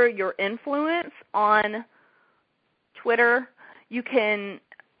measure your influence on Twitter. You can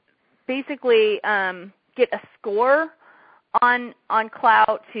basically get a score on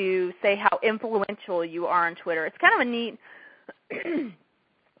Clout to say how influential you are on Twitter. It's kind of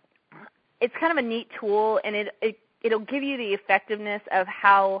a neat tool, and it'll give you the effectiveness of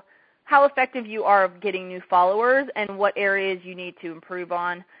how effective you are of getting new followers and what areas you need to improve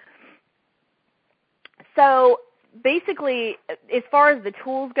on. So basically, as far as the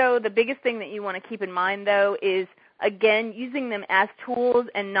tools go, the biggest thing that you want to keep in mind, though, is, again, using them as tools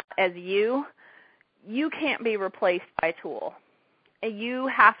and not as you. You can't be replaced by a tool. You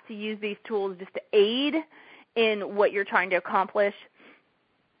have to use these tools just to aid in what you're trying to accomplish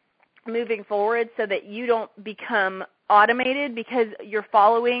moving forward so that you don't become automated, because your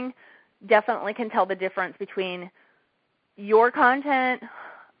following definitely can tell the difference between your content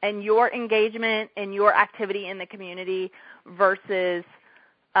and your engagement and your activity in the community versus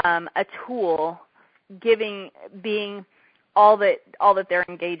a tool being all that they're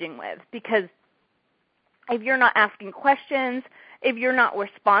engaging with. Because if you're not asking questions, if you're not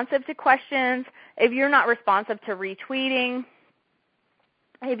responsive to questions, if you're not responsive to retweeting,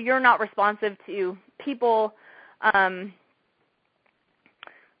 if you're not responsive to people,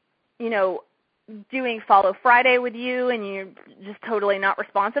 doing Follow Friday with you and you're just totally not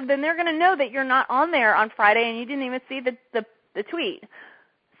responsive, then they're going to know that you're not on there on Friday and you didn't even see the tweet.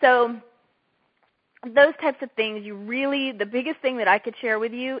 So those types of things, the biggest thing that I could share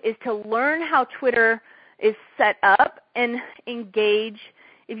with you is to learn how Twitter is set up and engage.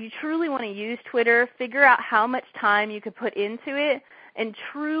 If you truly want to use Twitter, figure out how much time you could put into it and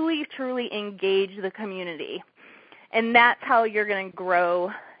truly, truly engage the community. And that's how you're going to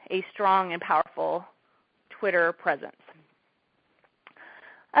grow a strong and powerful Twitter presence.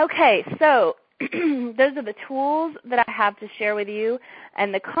 Okay, so those are the tools that I have to share with you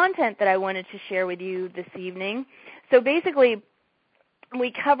and the content that I wanted to share with you this evening. So basically,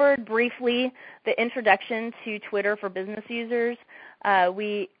 we covered briefly the introduction to Twitter for business users.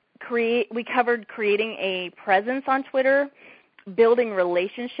 We covered creating a presence on Twitter, building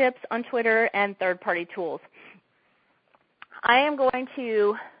relationships on Twitter, and third-party tools. I am going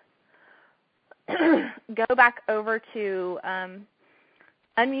to go back over to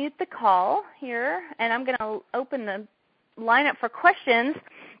unmute the call here, and I'm going to open the lineup for questions.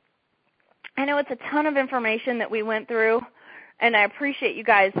 I know it's a ton of information that we went through, and I appreciate you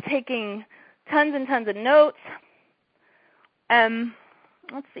guys taking tons and tons of notes.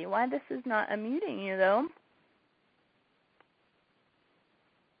 Let's see why this is not unmuting you, though.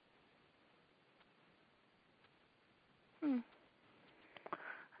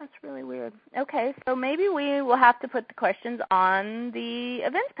 That's really weird. Okay, so maybe we will have to put the questions on the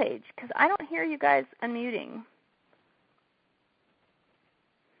events page because I don't hear you guys unmuting.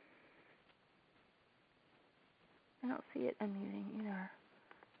 I don't see it unmuting either.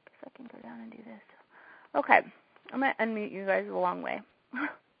 Guess I can go down and do this. Okay, I'm going to unmute you guys the long way.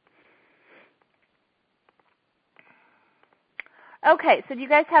 Okay, so do you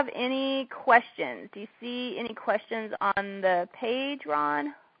guys have any questions? Do you see any questions on the page,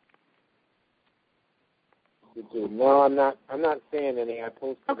 Ron? No, I'm not seeing any. I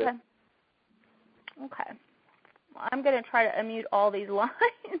posted it. Okay. Well, I'm going to try to unmute all these lines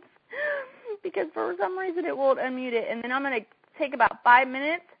because for some reason it won't unmute it. And then I'm going to take about 5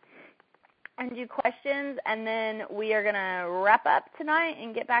 minutes and do questions, and then we are going to wrap up tonight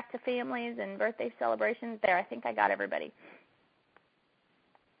and get back to families and birthday celebrations there. I think I got everybody.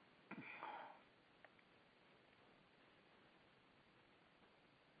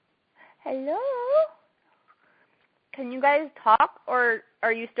 Hello? Can you guys talk, or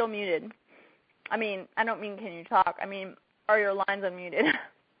are you still muted? I mean, I don't mean can you talk. I mean, are your lines unmuted?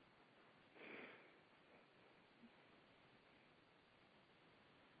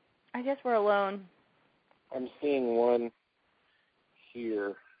 I guess we're alone. I'm seeing one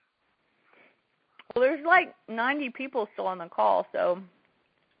here. Well, there's like 90 people still on the call, so.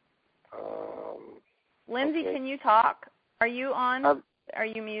 Lindsay, okay. Can you talk? Are you on? Are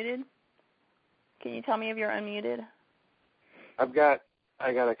you muted? Can you tell me if you're unmuted? I got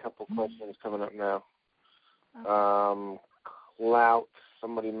a couple questions coming up now. Okay. Clout.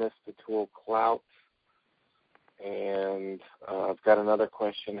 Somebody missed the tool Clout. And I've got another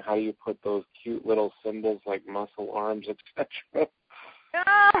question. How do you put those cute little symbols like muscle arms, etc.?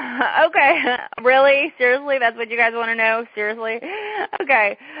 Okay. Really? Seriously? That's what you guys want to know? Seriously?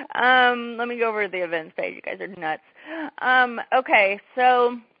 Okay. Let me go over to the events page. You guys are nuts. Okay.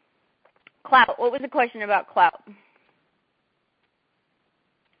 So, Clout. What was the question about Clout?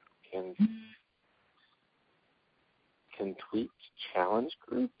 Can tweet challenge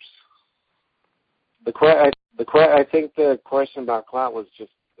groups? I think the question about Clout was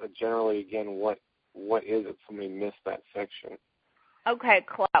just generally, again, what is it? Somebody missed that section. Okay,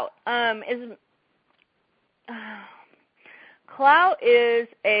 Clout. Clout is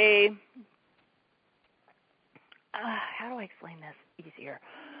a how do I explain this easier?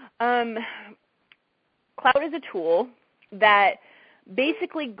 Clout is a tool that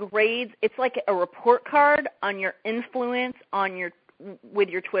basically grades. It's like a report card on your influence with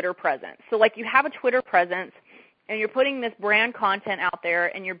your Twitter presence. So like you have a Twitter presence and you're putting this brand content out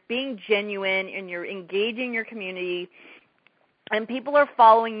there and you're being genuine and you're engaging your community and people are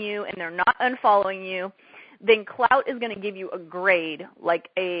following you and they're not unfollowing you, then Clout is going to give you a grade, like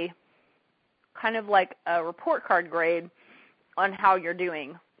a kind of like a report card grade on how you're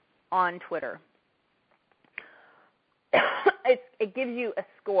doing on Twitter. It gives you a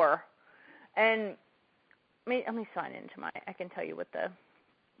score. And let me sign into I can tell you what the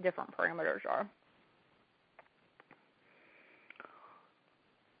different parameters are.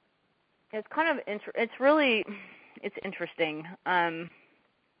 It's kind of, it's interesting.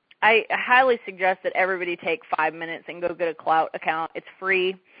 I highly suggest that everybody take 5 minutes and go get a Clout account. It's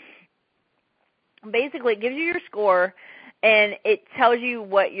free. Basically, it gives you your score, and it tells you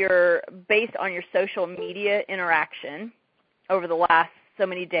what you're, based on your social media interaction over the last so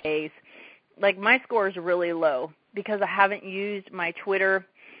many days. Like, my score is really low because I haven't used my Twitter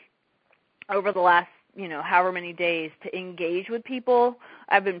over the last, however many days to engage with people.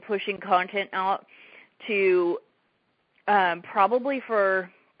 I've been pushing content out to probably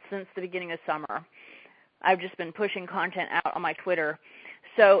since the beginning of summer. I've just been pushing content out on my Twitter.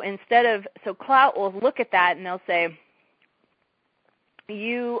 So Clout will look at that and they'll say,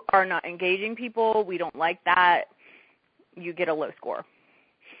 you are not engaging people. We don't like that. You get a low score.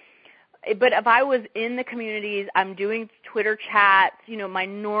 But if I was in the communities, I'm doing Twitter chats, my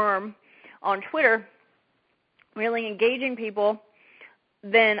norm on Twitter, really engaging people,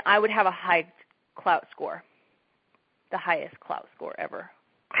 then I would have a high Clout score, the highest Clout score ever,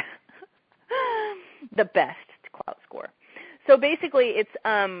 the best Clout score. So basically, it's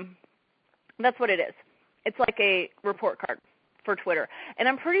that's what it is. It's like a report card for Twitter, and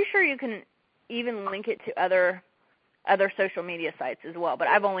I'm pretty sure you can even link it to other social media sites as well. But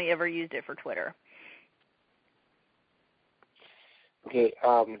I've only ever used it for Twitter. Okay,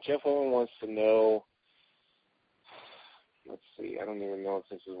 Jeff Owen wants to know. Let's see. I don't even know if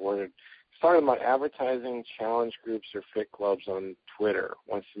this is worded. Talking about advertising challenge groups or fit clubs on Twitter.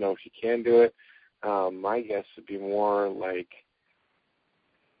 Wants to know if you can do it. My guess would be more like,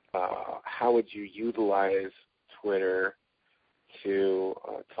 how would you utilize Twitter to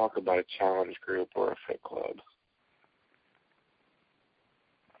talk about a challenge group or a fit club?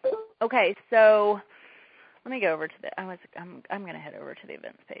 Okay, so let me go over to I'm going to head over to the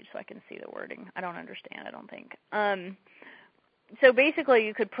events page so I can see the wording. I don't understand, I don't think. So basically,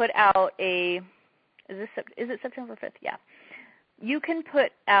 you could put out is it September 5th? Yeah. You can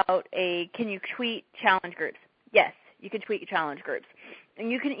put out can you tweet challenge groups? Yes, you can tweet challenge groups.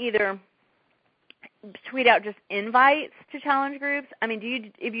 And you can either tweet out just invites to challenge groups. I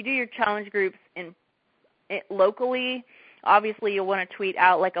mean, if you do your challenge groups locally, obviously you'll want to tweet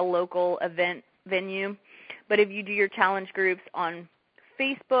out like a local event venue. But if you do your challenge groups on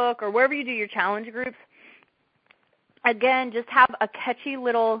Facebook or wherever you do your challenge groups, again, just have a catchy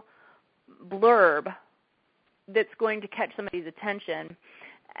little blurb that's going to catch somebody's attention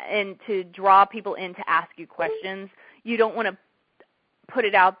and to draw people in to ask you questions. You don't want to put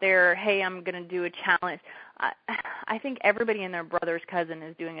it out there, hey, I'm going to do a challenge. I think everybody and their brother's cousin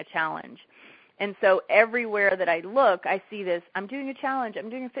is doing a challenge. And so everywhere that I look, I see this, I'm doing a challenge, I'm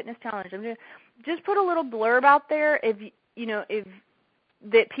doing a fitness challenge. Just put a little blurb out there if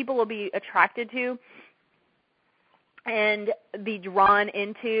that people will be attracted to. and be drawn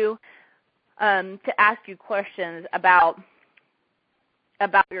into to ask you questions about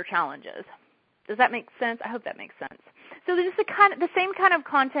your challenges. Does that make sense? I hope that makes sense. So there's just the same kind of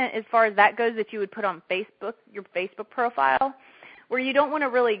content as far as that goes that you would put on Facebook, your Facebook profile, where you don't want to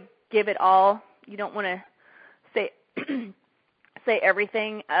really give it all. You don't want to say say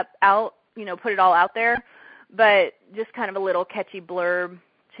everything out, put it all out there, but just kind of a little catchy blurb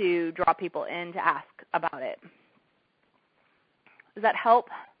to draw people in to ask about it. Does that help?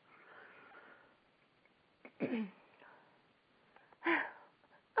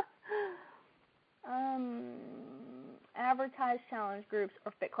 Advertise challenge groups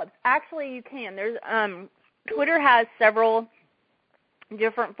or fit clubs. Actually, you can. There's Twitter has several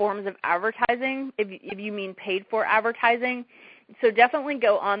different forms of advertising, if you mean paid for advertising. So definitely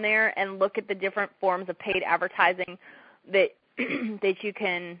go on there and look at the different forms of paid advertising that that you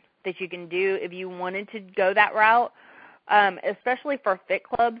can do if you wanted to go that route. Especially for fit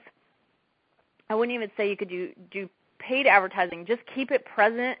clubs, I wouldn't even say you could do paid advertising. Just keep it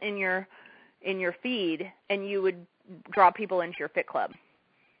present in your feed, and you would draw people into your fit club.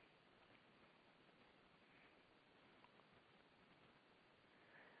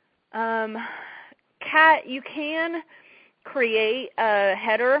 Kat, you can create a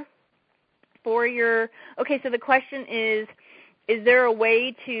header for your, okay, so the question is there a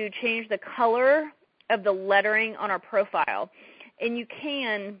way to change the color of the lettering on our profile? And you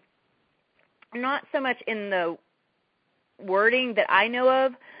can, not so much in the wording that I know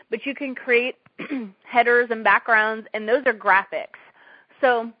of, but you can create headers and backgrounds, and those are graphics.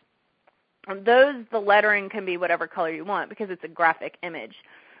 So the lettering can be whatever color you want because it's a graphic image.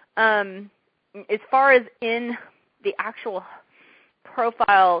 As far as in the actual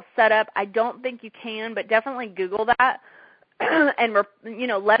profile setup, I don't think you can, but definitely Google that and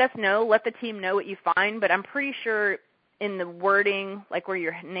let us know, let the team know what you find. But I'm pretty sure in the wording, like where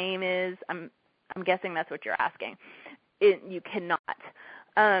your name is, I'm guessing that's what you're asking. You cannot,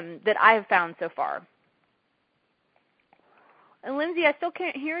 that I have found so far. And Lindsay, I still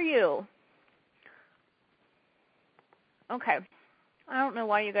can't hear you. Okay. I don't know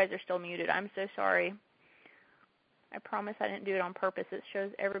why you guys are still muted. I'm so sorry. I promise I didn't do it on purpose. It shows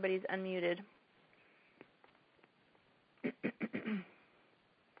everybody's unmuted.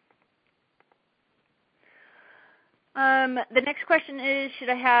 The next question is, should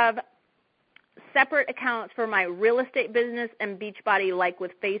I have separate accounts for my real estate business and Beachbody like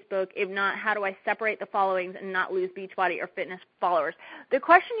with Facebook? If not, how do I separate the followings and not lose Beachbody or fitness followers? The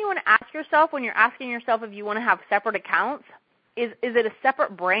question you want to ask yourself when you're asking yourself if you want to have separate accounts is it a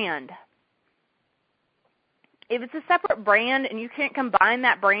separate brand? If it's a separate brand and you can't combine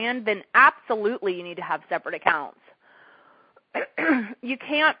that brand, then absolutely you need to have separate accounts. You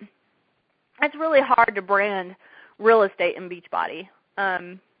can't, it's really hard to brand real estate and Beachbody.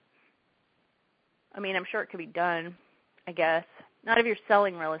 I'm sure it could be done, I guess. Not if you're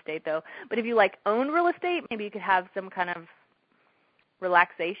selling real estate, though. But if you, own real estate, maybe you could have some kind of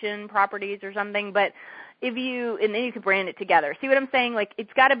relaxation properties or something. But and then you could brand it together. See what I'm saying?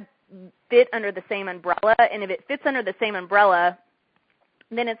 It's got to fit under the same umbrella. And if it fits under the same umbrella,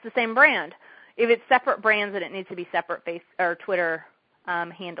 then it's the same brand. If it's separate brands, then it needs to be separate face or Twitter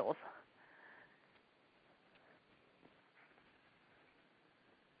handles.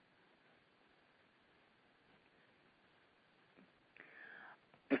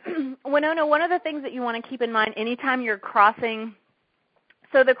 Winona, one of the things that you want to keep in mind anytime you're crossing,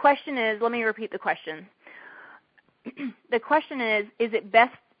 so the question is, let me repeat the question. The question is it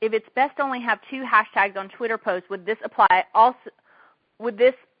best, if it's best to only have 2 hashtags on Twitter posts, would this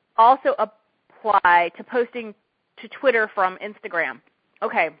also apply to posting to Twitter from Instagram?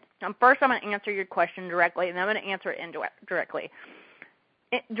 Okay, first I'm going to answer your question directly, and then I'm going to answer it indirectly.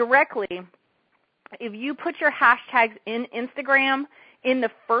 Directly, if you put your hashtags in Instagram in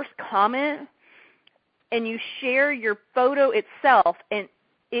the first comment and you share your photo itself, and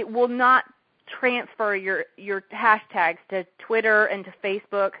it will not transfer your hashtags to Twitter and to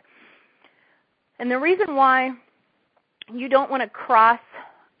Facebook. And the reason why you don't want to cross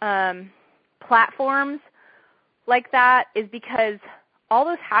platforms like that is because all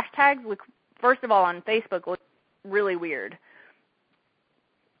those hashtags look, first of all, on Facebook look really weird.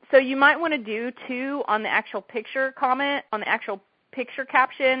 So you might want to do 2 on the actual picture comment, on the actual picture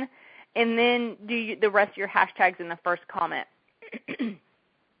caption, and then do the rest of your hashtags in the first comment.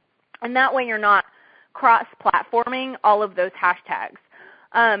 And that way you're not cross-platforming all of those hashtags.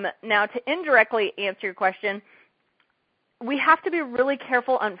 Now, to indirectly answer your question, we have to be really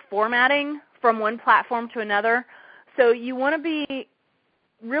careful on formatting from one platform to another. So you want to be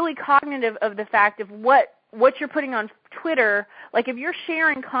really cognitive of the fact of what what you're putting on Twitter, like if you're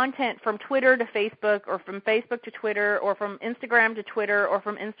sharing content from Twitter to Facebook or from Facebook to Twitter or from Instagram to Twitter or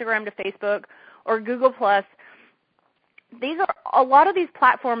from Instagram to Facebook or Google+, a lot of these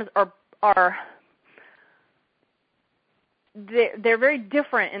platforms they're very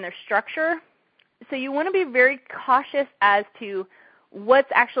different in their structure. So you want to be very cautious as to what's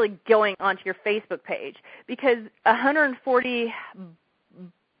actually going onto your Facebook page, because 140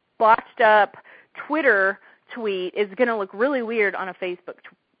 botched up Twitter tweet is going to look really weird on a Facebook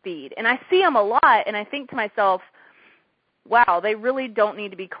feed. And I see them a lot, and I think to myself, wow, they really don't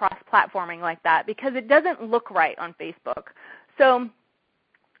need to be cross-platforming like that, because it doesn't look right on Facebook. So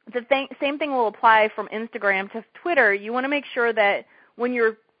the same thing will apply from Instagram to Twitter. You want to make sure that when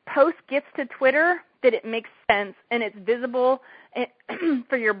your post gets to Twitter, that it makes sense and it's visible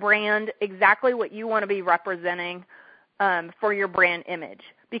for your brand, exactly what you want to be representing for your brand image.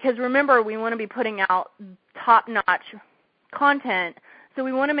 Because remember, we want to be putting out top-notch content, so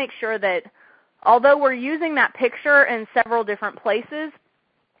we want to make sure that although we're using that picture in several different places,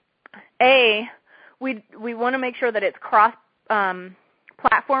 A, we want to make sure that it's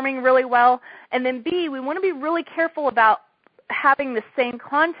cross-platforming really well, and then B, we want to be really careful about having the same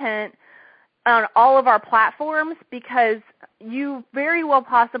content on all of our platforms, because you very well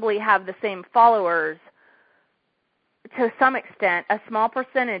possibly have the same followers to some extent, a small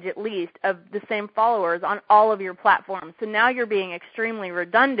percentage at least of the same followers on all of your platforms. So now you're being extremely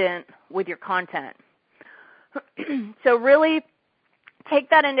redundant with your content. So really take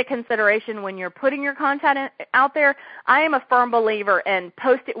that into consideration when you're putting your content out there. I am a firm believer in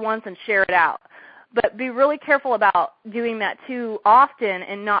post it once and share it out. But be really careful about doing that too often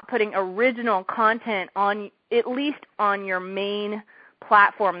and not putting original content on, at least on your main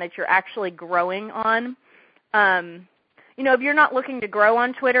platform that you're actually growing on. You know, if you're not looking to grow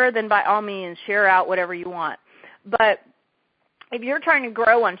on Twitter, then by all means share out whatever you want. But if you're trying to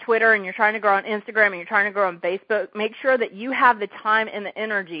grow on Twitter and you're trying to grow on Instagram and you're trying to grow on Facebook, make sure that you have the time and the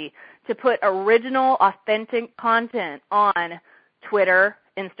energy to put original, authentic content on Twitter,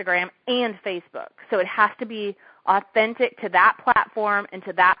 Instagram, and Facebook. So it has to be authentic to that platform and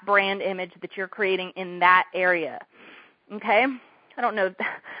to that brand image that you're creating in that area. Okay? I don't know.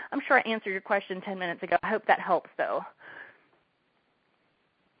 I'm sure I answered your question 10 minutes ago. I hope that helps, though.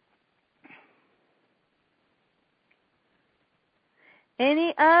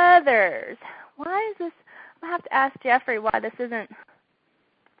 Any others? Why is this? I have to ask Jeffrey why this isn't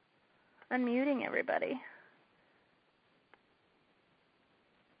unmuting everybody.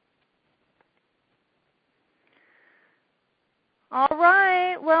 All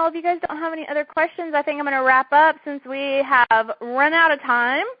right. Well, if you guys don't have any other questions, I think I'm going to wrap up since we have run out of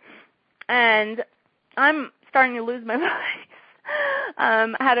time, and I'm starting to lose my voice.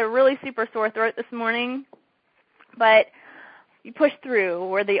 I had a really super sore throat this morning, but you push through.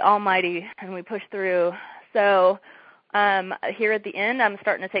 We're the Almighty, and we push through. So here at the end, I'm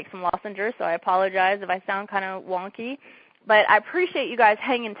starting to take some lozenges, so I apologize if I sound kind of wonky. But I appreciate you guys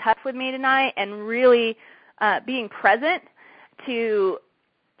hanging tough with me tonight and really being present to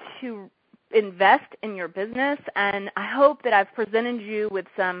invest in your business. And I hope that I've presented you with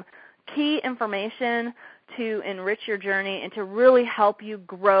some key information to enrich your journey and to really help you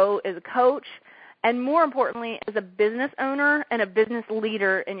grow as a coach, and more importantly, as a business owner and a business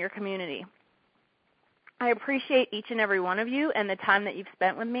leader in your community. I appreciate each and every one of you and the time that you've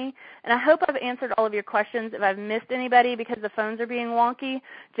spent with me, and I hope I've answered all of your questions. If I've missed anybody because the phones are being wonky,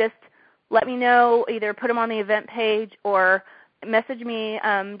 just let me know. Either put them on the event page or message me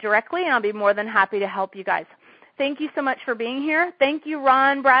directly, and I'll be more than happy to help you guys. Thank you so much for being here. Thank you,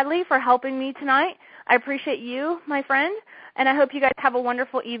 Ron Bradley, for helping me tonight. I appreciate you, my friend, and I hope you guys have a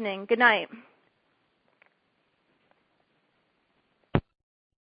wonderful evening. Good night.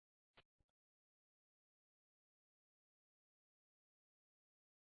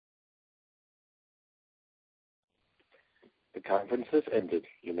 The conference has ended.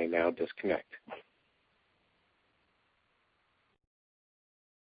 You may now disconnect.